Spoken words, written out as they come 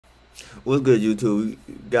What's good, YouTube?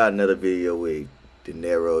 We got another video with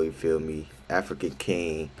Denero, you feel me? African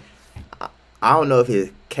King. I, I don't know if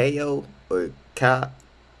it's KO or Ka,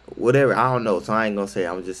 whatever. I don't know, so I ain't gonna say.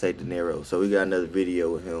 I'm gonna just say Denero. So we got another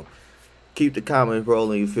video with him. Keep the comments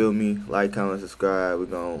rolling, you feel me? Like, comment, subscribe. We're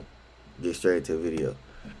gonna get straight to the video.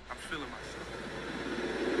 I'm feeling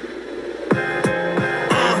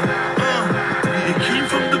It came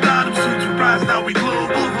from the bottom, so to rise, now we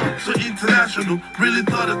global. So international, really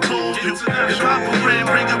thought I told you. If I will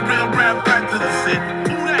bring a real rap back to the set.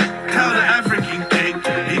 Kao the African King.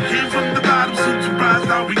 It came from the bottom, so to rise,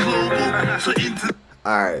 now we global. So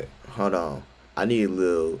Alright, hold on. I need a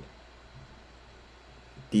little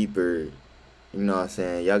deeper, you know what I'm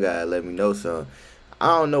saying? Y'all gotta let me know something. I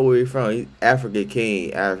don't know where he's from. He's African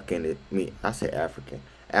King. I say African.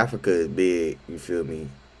 Africa is big, you feel me?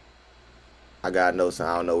 I gotta know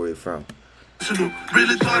something. I don't know where he's from.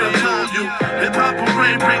 Really thought I told you. Hip hop will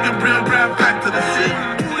bring a real rap back to the scene.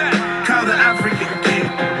 Kao the African King.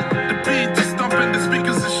 The beat is thumping, the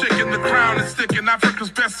speakers are shaking, the crown is sticking.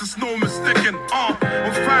 Africa's best is no mistaken. On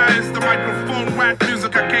fire is the microphone, whack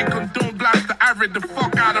music. I can't condone, blast the average, the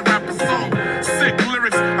fuck out of rapper song. Sick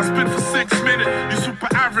lyrics, I spit for 6 minutes. You super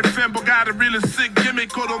average fan, but got a really sick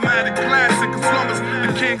gimmick. Automatic classic, as long as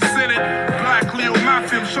the king said it. Black Leo, my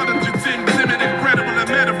film, shut up your team, timid, incredible, and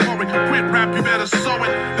metaphoric. Quit rap, you better sow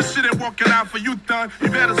it. This shit ain't working out for you, done. You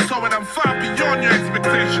better sow it. I'm far beyond your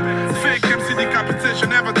expectation. Fake MC decapitation,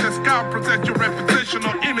 never test out, protect your reputation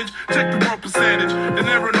or image. Check the raw percentage, they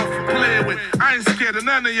never enough to play with. I ain't scared of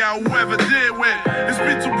none of y'all, whoever did with. It's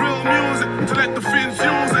been to real music, to let the fins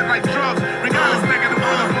use it like drugs. Regardless, negative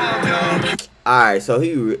or above, y'all. Alright, so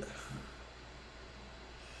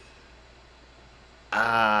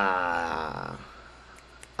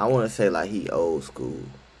I want to say like he old school.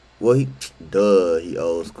 Well, he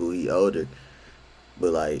old school. He older,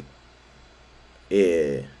 but like,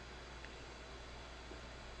 yeah,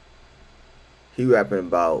 he rapping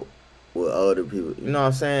about what older people. You know what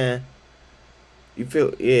I'm saying? You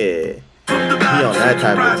feel, yeah. He on that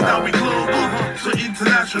type of time. So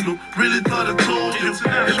international, really thought I told you. It's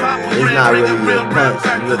not really real punch.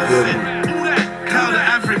 You feel me? Kao the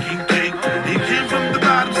African King. He came from the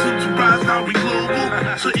bottom, so to rise, now we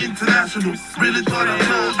global. So international, really thought I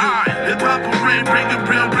told you. Hip hop will bring a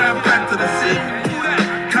real rap back to the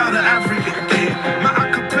scene. Kao the African King. My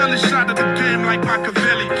acapella shot at the game like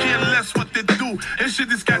Machiavelli. Care less what they do. And shit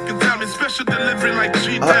this guy can tell me. Special delivery like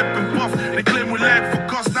G-Dap and Buff. They claim we lack for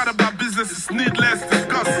cost. Not about business, it's needless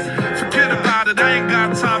discuss. Forget about it, I ain't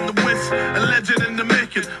got time to waste. A legend in the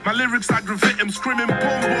making. My lyrics aggravate him, screaming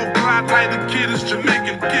bombo, glad like the kid is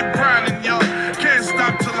Jamaican. Keep grinding, y'all. Can't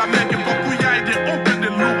stop till I make it. But we they open the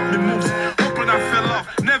loop, me moves. Hoping I fell off.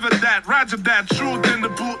 Never that, Roger that, truth in the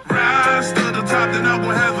boot. Rise to the top, then I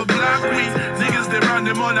will have a black weed. Niggas, they run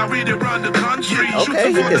them on, I read they run the country.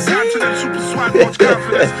 Okay, shooting for the continent, super swag, much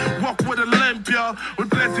confidence. Walk with a limp, y'all, with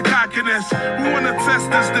plenty cockiness. Who wanna test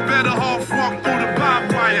this? They better half walk through the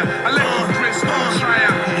barbed wire. I let you Chris, don't try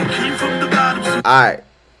out. He came from the bottom. Alright,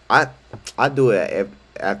 I do it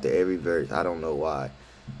after every verse. I don't know why,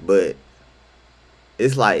 but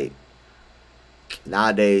it's like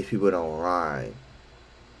nowadays people don't rhyme.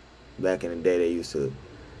 Back in the day, they used to.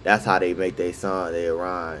 That's how they make their song. They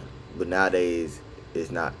rhyme, but nowadays it's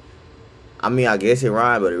not. I mean, I guess it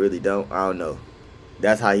rhyme, but it really don't. I don't know.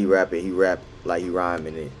 That's how he rap it. He rap like he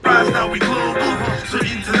rhyming it. Now we global, so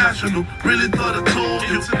international. Really thought I told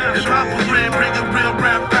you. If I will bring a real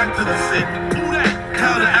rap back to the set.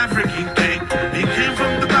 Kao the African King. He came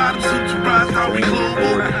from the bottom, so to rise. Now we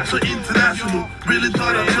global, so international. Really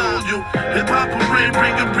thought I told you. Hip hop will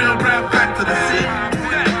bring a real rap back to the set.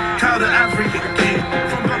 Kao the African King.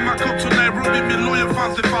 From Bamako to Nairobi, me loyal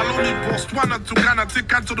fans they follow me. Post one to Ghana,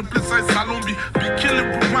 take out to the place I Salombi. Be killing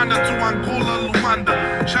Rwanda to Angola,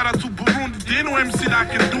 Luanda. Shout out to Burundi, they know MC that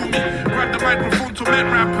can do me. Grab the microphone to make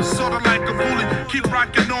rappers sorta like a bully. Keep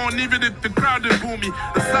rocking on even if the crowd is boo me.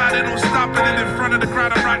 The side they don't stop it, and in front of the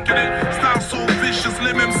crowd I'm rocking it. Style so vicious,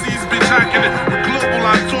 lim MCs be jacking it. The global,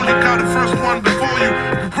 I told you, Kao the first one before you.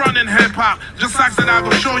 Running hip hop, just ask and I go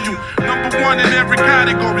show you. Number one in every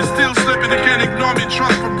category, still slipping, they can't ignore me.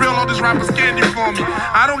 Trust for real, all these rappers candy for me.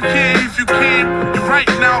 I don't care if you came, you right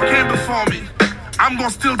now came before me. I'm gonna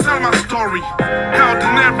still tell my story. Kao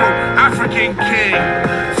Denero, African King.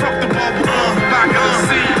 Fuck the bubble, back on the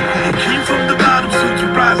scene. He came from the bottom, so to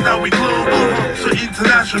rise, now we global. So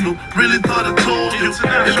international, really thought I told you.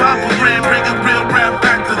 If I will bring a real rap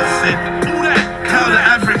back to the set. Kao the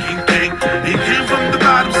African King. He came from the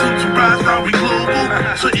bottom, so to rise, now we global.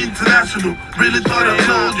 So international, really thought I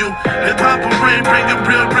told you. Hip hop will bring a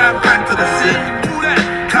real rap back to the set.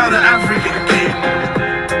 Kao the African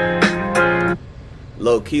king.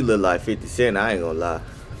 Low key look like 50 Cent, I ain't gonna lie.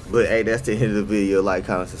 But hey, that's the end of the video. Like,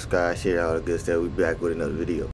 comment, subscribe, share, all the good stuff. We back with another video.